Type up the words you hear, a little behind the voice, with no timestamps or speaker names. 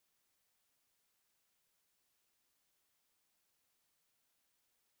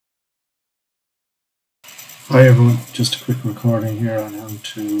Hi everyone, just a quick recording here on how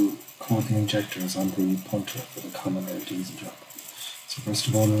to code the injectors on the punter for the common air diesel job. So first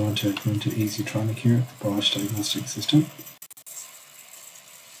of all I want to go into Easytronic here, the Bosch diagnostic system.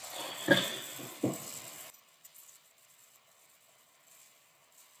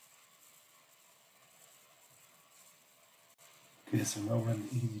 Okay, so now we're in the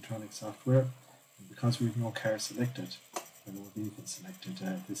Easytronic software, and because we have no car selected and no vehicle selected,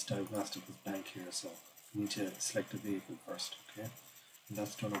 this diagnostic is blank here, so we need to select the vehicle first, okay? And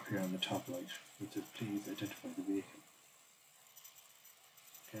that's done up here on the top right, which is please identify the vehicle.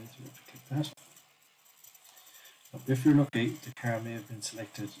 Okay, so we have to click that. Now, if you're lucky, the car may have been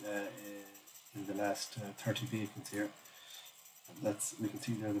selected in the last 30 vehicles here. And we can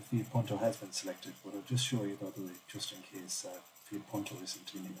see there the Fiat Punto has been selected, but I'll just show you the other way, just in case Fiat Punto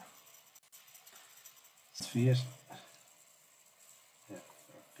isn't in here. It's Fiat. Yeah,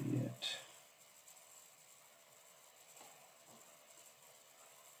 Fiat.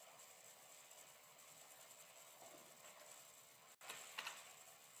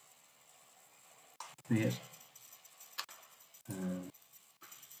 Fiat. And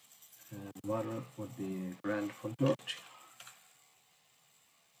model would be Grand Punto.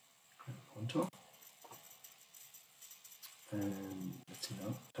 And let's see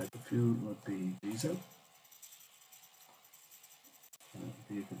now, type of fuel would be diesel.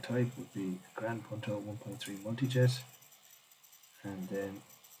 Vehicle type would be Grand Punto 1.3 multijet. And then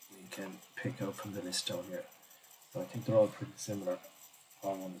we can pick out from the list down here. So I think they're all pretty similar.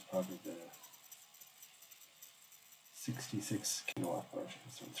 Our one is probably the 66 kilowatt version,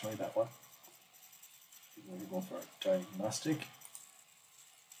 so we'll try that one. We're going to go for diagnostic.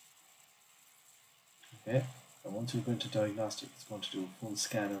 Okay, and once we go into diagnostic, it's going to do a full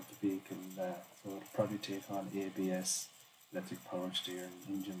scan of the vehicle, so it'll probably take on ABS, electric power steering,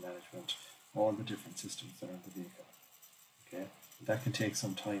 engine management, all the different systems that are in the vehicle. Okay, that can take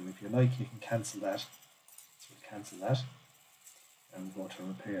some time. If you like, you can cancel that. So we'll cancel that and go to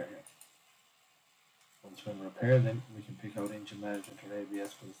repair here. Once we're in repair, then we can pick out engine management or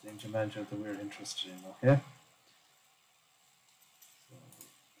ABS, but it's the engine management that we're interested in, okay? So,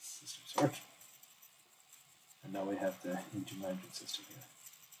 system search. And now we have the engine management system here.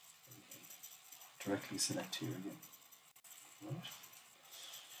 We can directly select here again. Right.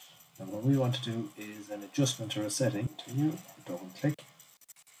 And what we want to do is an adjustment or a setting. Continue, double click.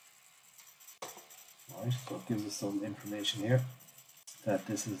 Right, so it gives us some information here that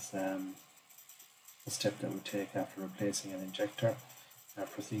this is a step that we take after replacing an injector.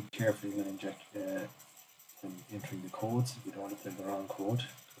 Proceed carefully when entering the codes. We don't want to put the wrong code,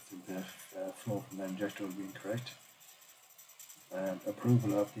 because the flow from the injector will be incorrect.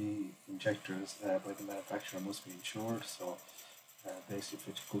 Approval of the injectors by the manufacturer must be ensured. So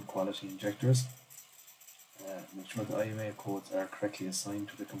basically, it's good quality injectors. Make sure the IMA codes are correctly assigned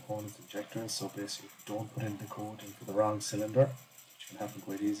to the component injectors. So basically, don't put in the code into the wrong cylinder, which can happen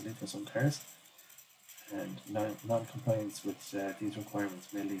quite easily for some cars. And non-compliance with these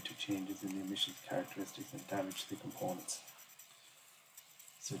requirements may lead to changes in the emissions characteristics and damage to the components.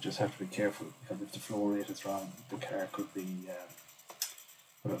 So just have to be careful, because if the flow rate is wrong, the car could be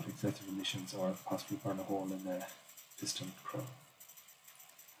put out excessive emissions or possibly burn a hole in the piston crown.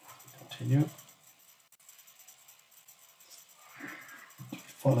 Continue.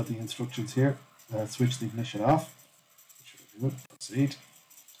 Follow the instructions here. Switch the ignition off. Proceed.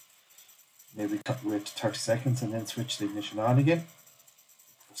 Maybe wait 30 seconds and then switch the ignition on again.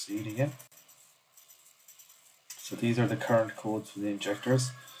 Proceed again. So these are the current codes for the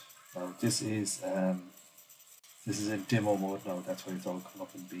injectors. Now this is in demo mode now, that's why it's all come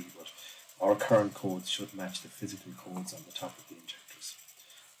up in B, but our current codes should match the physical codes on the top of the injectors.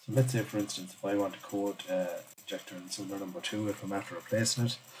 So let's say, for instance, if I want to code injector in cylinder number 2, if I'm after replacing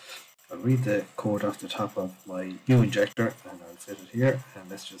it, I'll read the code off the top of my new injector and I'll fit it here, and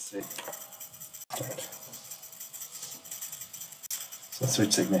let's just say start. So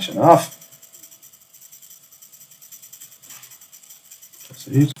switch the ignition off.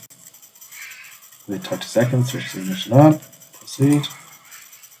 Proceed. Wait 30 seconds, switch the ignition on. Proceed.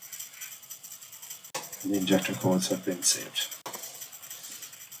 And the injector codes have been saved.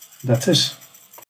 That's it.